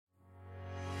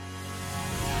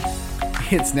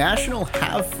It's National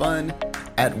Have Fun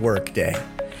at Work Day.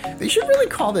 They should really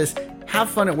call this Have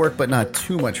Fun at Work, but not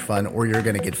too much fun, or you're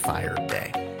going to get fired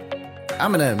day.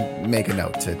 I'm going to make a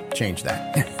note to change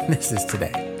that. This is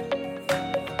today.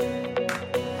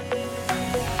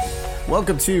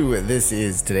 Welcome to This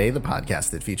Is Today, the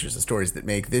podcast that features the stories that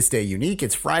make this day unique.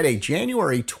 It's Friday,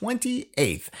 January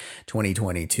 28th,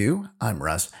 2022. I'm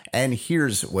Russ, and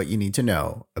here's what you need to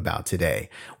know about today.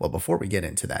 Well, before we get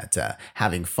into that,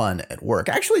 having fun at work,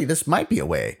 actually, this might be a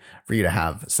way for you to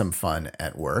have some fun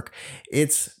at work.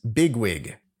 It's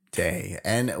Bigwig Day,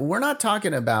 and we're not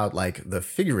talking about like the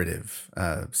figurative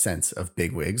sense of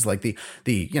bigwigs, like the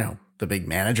big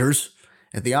managers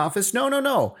at the office.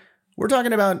 No. We're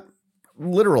talking about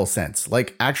literal sense,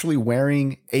 like actually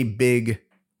wearing a big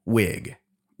wig.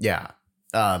 Yeah.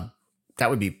 That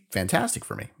would be fantastic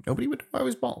for me. Nobody would know I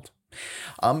was bald.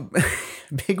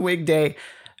 Big Wig Day.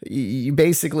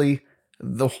 Basically,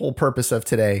 the whole purpose of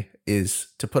today is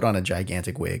to put on a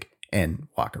gigantic wig and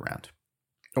walk around.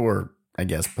 Or, I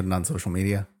guess, put it on social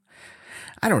media.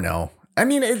 I don't know. I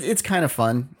mean, it's kind of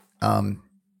fun.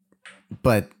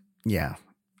 But, yeah.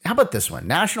 How about this one?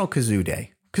 National Kazoo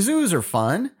Day. Kazoos are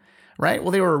fun. Right?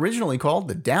 Well, they were originally called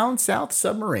the Down South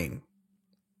Submarine.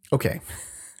 Okay.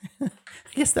 I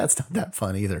guess that's not that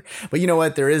fun either. But you know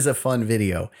what? There is a fun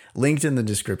video linked in the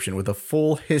description with a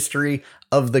full history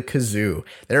of the kazoo.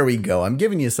 There we go. I'm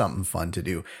giving you something fun to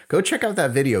do. Go check out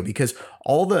that video because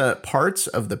all the parts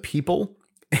of the people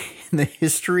in the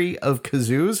history of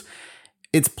kazoos,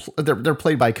 they're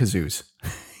played by kazoos.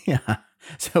 Yeah.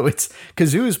 So it's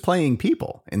kazoos playing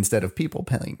people instead of people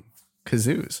playing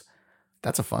kazoos.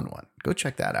 That's a fun one. Go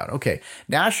check that out. Okay.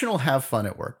 National Have Fun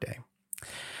at Work Day.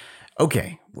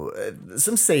 Okay.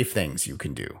 Some safe things you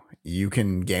can do. You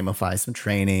can gamify some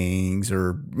trainings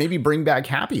or maybe bring back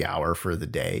happy hour for the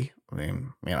day. I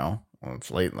mean, it's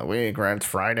late in the week, right? It's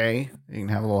Friday. You can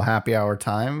have a little happy hour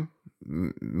time.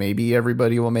 Maybe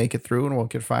everybody will make it through and won't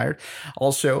get fired.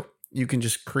 Also, you can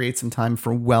just create some time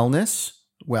for wellness.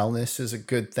 Wellness is a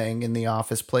good thing in the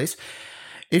office place.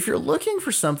 If you're looking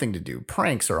for something to do,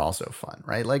 pranks are also fun,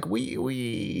 right? Like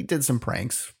we did some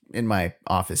pranks in my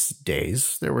office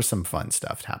days. There was some fun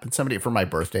stuff that happened. Somebody, for my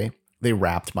birthday, they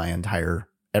wrapped my entire,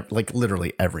 like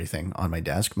literally everything on my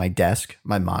desk,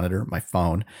 my monitor, my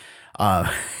phone.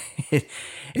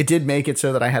 It did make it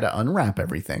so that I had to unwrap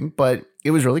everything, but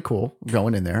it was really cool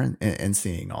going in there and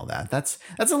seeing all that. That's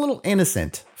a little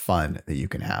innocent fun that you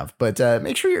can have, but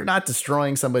make sure you're not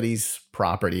destroying somebody's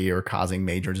property or causing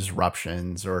major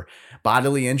disruptions or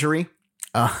bodily injury.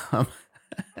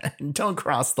 Don't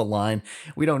cross the line.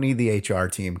 We don't need the HR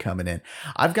team coming in.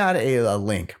 I've got a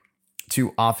link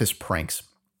to office pranks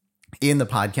in the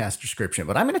podcast description,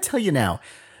 but I'm going to tell you now,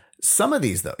 some of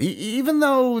these, though, even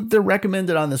though they're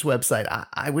recommended on this website,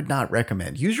 I would not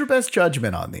recommend. Use your best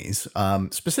judgment on these,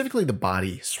 specifically the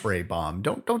body spray bomb.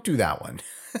 Don't do that one.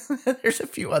 There's a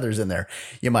few others in there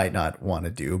you might not want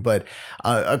to do, but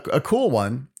a cool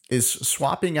one is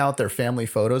swapping out their family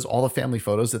photos, all the family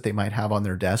photos that they might have on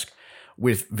their desk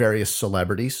with various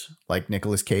celebrities like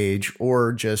Nicolas Cage,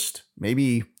 or just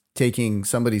maybe taking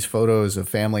somebody's photos of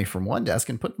family from one desk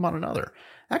and putting them on another.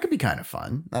 That could be kind of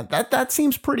fun. That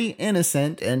seems pretty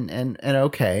innocent and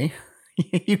okay.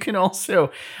 You can also,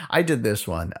 I did this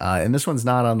one, and this one's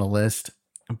not on the list,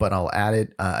 but I'll add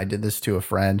it. I did this to a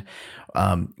friend.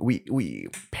 We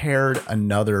paired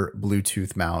another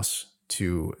Bluetooth mouse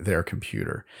to their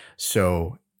computer.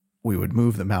 So we would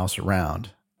move the mouse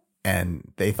around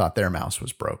and they thought their mouse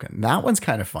was broken. That one's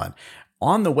kind of fun.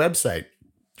 On the website,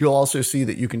 you'll also see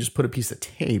that you can just put a piece of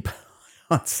tape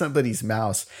on somebody's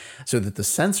mouse so that the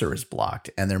sensor is blocked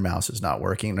and their mouse is not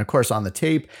working. And of course, on the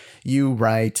tape, you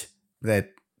write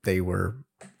that they were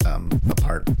a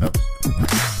part of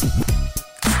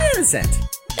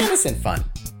innocent fun.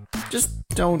 Just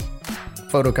don't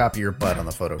photocopy your butt on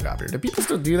the photocopier. Do people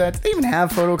still do that? Do they even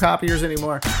have photocopiers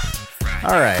anymore?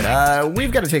 All right,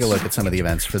 we've got to take a look at some of the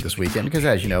events for this weekend because,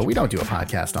 as you know, we don't do a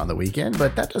podcast on the weekend,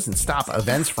 but that doesn't stop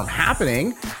events from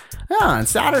happening. On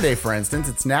Saturday, for instance,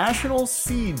 it's National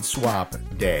Seed Swap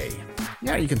Day.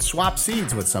 Yeah, you can swap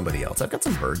seeds with somebody else. I've got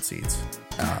some bird seeds.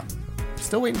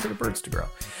 Still waiting for the birds to grow.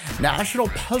 National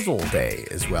Puzzle Day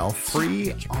as well.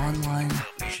 Free online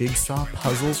jigsaw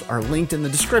puzzles are linked in the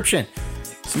description.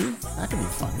 See, that can be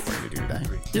fun for you to do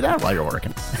that. Do that while you're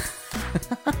working.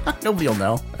 Nobody will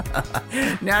know.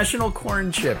 National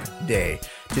Corn Chip Day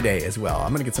today as well. I'm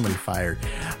going to get somebody fired.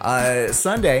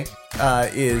 Sunday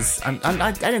is,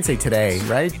 I didn't say today,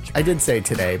 right? I did say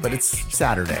today, but it's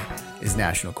Saturday is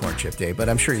National Corn Chip Day, but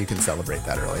I'm sure you can celebrate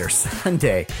that earlier.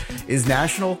 Sunday is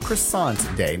National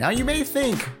Croissant Day. Now you may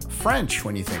think French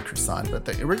when you think croissant, but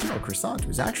the original croissant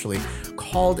was actually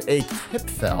called a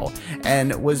Kipfel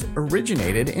and was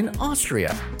originated in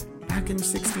Austria back in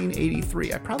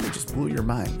 1683. I probably just blew your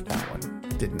mind with that one,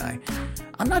 didn't I?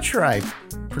 I'm not sure I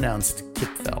pronounced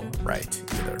Kipfel right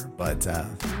either, but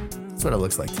that's what it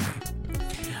looks like to me.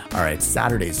 All right,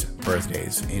 Saturday's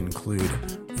birthdays include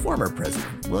former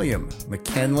President William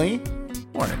McKinley,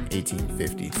 born in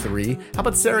 1853. How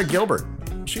about Sarah Gilbert?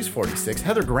 She's 46.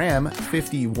 Heather Graham,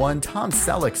 51. Tom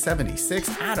Selleck, 76.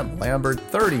 Adam Lambert,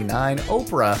 39.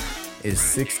 Oprah is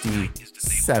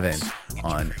 67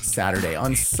 on Saturday.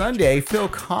 On Sunday, Phil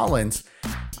Collins.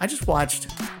 I just watched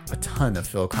a ton of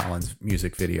Phil Collins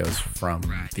music videos from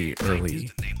the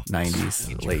early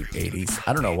 90s, late 80s.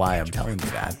 I don't know why I'm telling you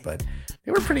that, but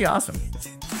they were pretty awesome.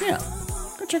 Yeah,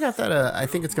 go check out that I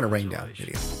Think It's Gonna Rain Down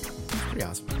video. Pretty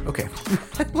awesome. Okay,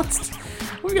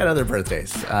 we got other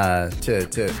birthdays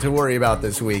to worry about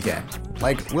this weekend.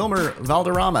 Like Wilmer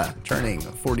Valderrama turning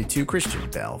 42, Christian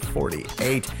Bell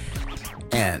 48,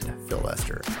 and Phil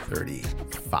Lester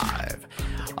 35.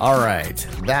 All right,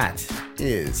 that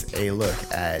is a look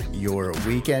at your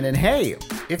weekend. And hey,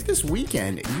 if this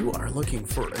weekend you are looking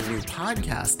for a new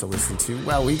podcast to listen to,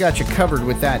 well, we got you covered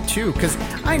with that too, because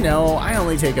I know I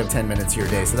only take up 10 minutes of your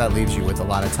day, so that leaves you with a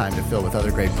lot of time to fill with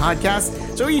other great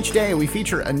podcasts. So each day we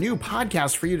feature a new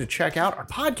podcast for you to check out. Our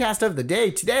podcast of the day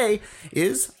today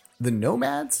is The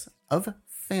Nomads of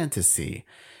Fantasy.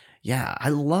 Yeah, I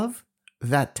love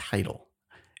that title.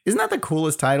 Isn't that the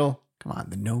coolest title? Come on,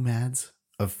 The Nomads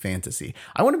of Fantasy.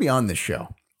 I want to be on this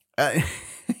show. I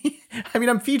mean,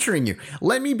 I'm featuring you.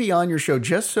 Let me be on your show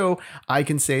just so I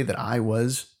can say that I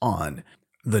was on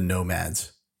The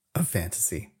Nomads of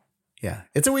Fantasy. Yeah,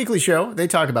 it's a weekly show. They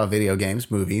talk about video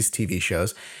games, movies, TV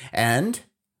shows, and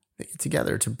they get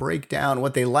together to break down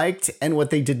what they liked and what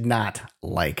they did not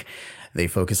like. They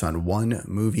focus on one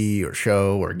movie or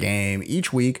show or game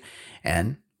each week,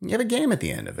 and you have a game at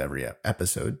the end of every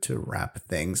episode to wrap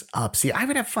things up. See, I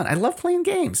would have fun. I love playing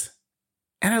games.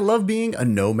 And I love being a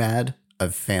nomad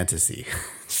of fantasy.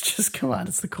 It's just, come on,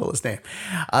 it's the coolest name.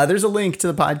 There's a link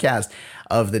to the podcast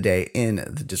of the day in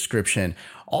the description.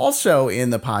 Also in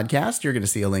the podcast, you're going to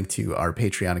see a link to our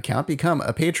Patreon account. Become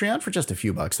a Patreon for just a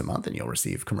few bucks a month, and you'll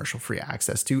receive commercial-free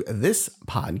access to this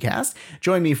podcast.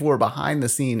 Join me for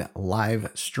behind-the-scene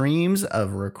live streams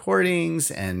of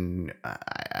recordings, and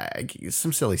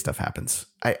some silly stuff happens.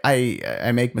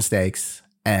 I make mistakes,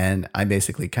 and I'm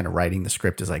basically kind of writing the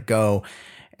script as I go,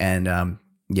 and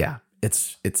yeah,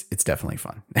 it's definitely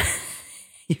fun.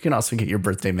 You can also get your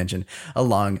birthday mentioned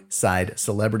alongside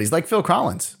celebrities like Phil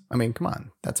Collins. I mean, come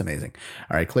on, that's amazing.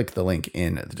 All right, click the link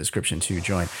in the description to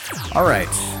join. All right,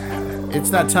 it's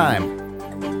that time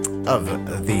of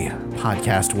the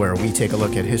podcast where we take a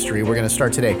look at history. We're going to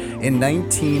start today in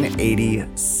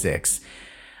 1986.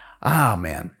 Oh,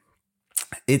 man.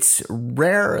 It's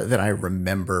rare that I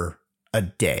remember a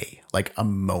day, like a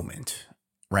moment.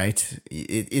 Right.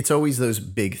 It's always those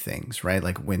big things, right?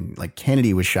 Like when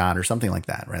Kennedy was shot or something like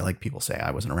that, right? Like people say,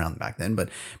 I wasn't around back then, but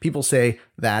people say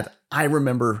that I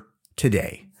remember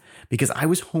today because I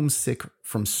was homesick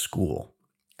from school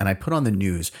and I put on the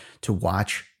news to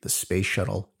watch the Space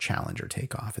Shuttle Challenger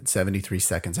take off. And 73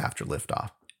 seconds after liftoff,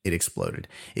 it exploded.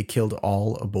 It killed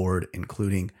all aboard,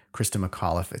 including Krista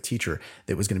McAuliffe, a teacher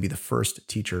that was going to be the first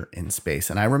teacher in space.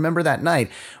 And I remember that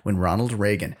night when Ronald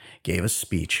Reagan gave a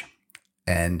speech.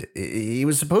 And he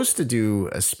was supposed to do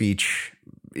a speech,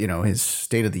 his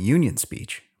State of the Union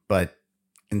speech, but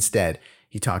instead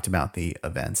he talked about the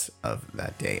events of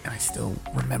that day. And I still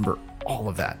remember all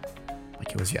of that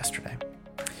like it was yesterday.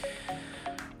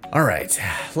 All right,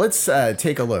 let's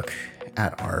take a look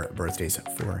at our birthdays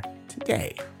for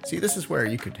today. See, this is where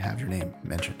you could have your name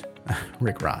mentioned.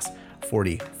 Rick Ross,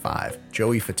 45.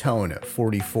 Joey Fatone,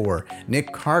 44.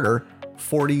 Nick Carter,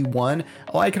 41.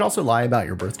 Oh, I could also lie about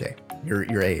your birthday.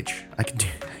 Your age. I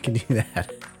can do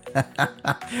that.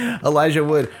 Elijah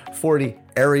Wood, 40.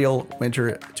 Ariel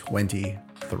Winter,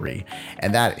 23.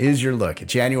 And that is your look at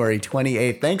January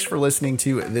 28th. Thanks for listening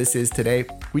to This Is Today.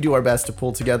 We do our best to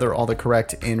pull together all the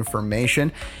correct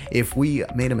information. If we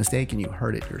made a mistake and you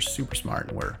heard it, you're super smart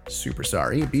and we're super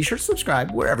sorry. Be sure to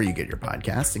subscribe wherever you get your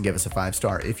podcasts and give us a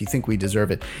 5-star if you think we deserve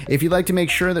it. If you'd like to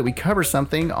make sure that we cover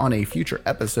something on a future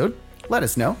episode, let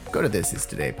us know. Go to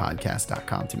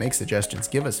thisistodaypodcast.com to make suggestions,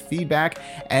 give us feedback,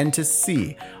 and to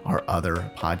see our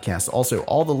other podcasts. Also,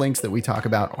 all the links that we talk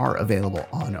about are available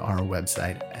on our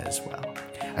website as well.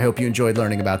 I hope you enjoyed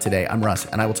learning about today. I'm Russ,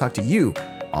 and I will talk to you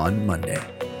on Monday.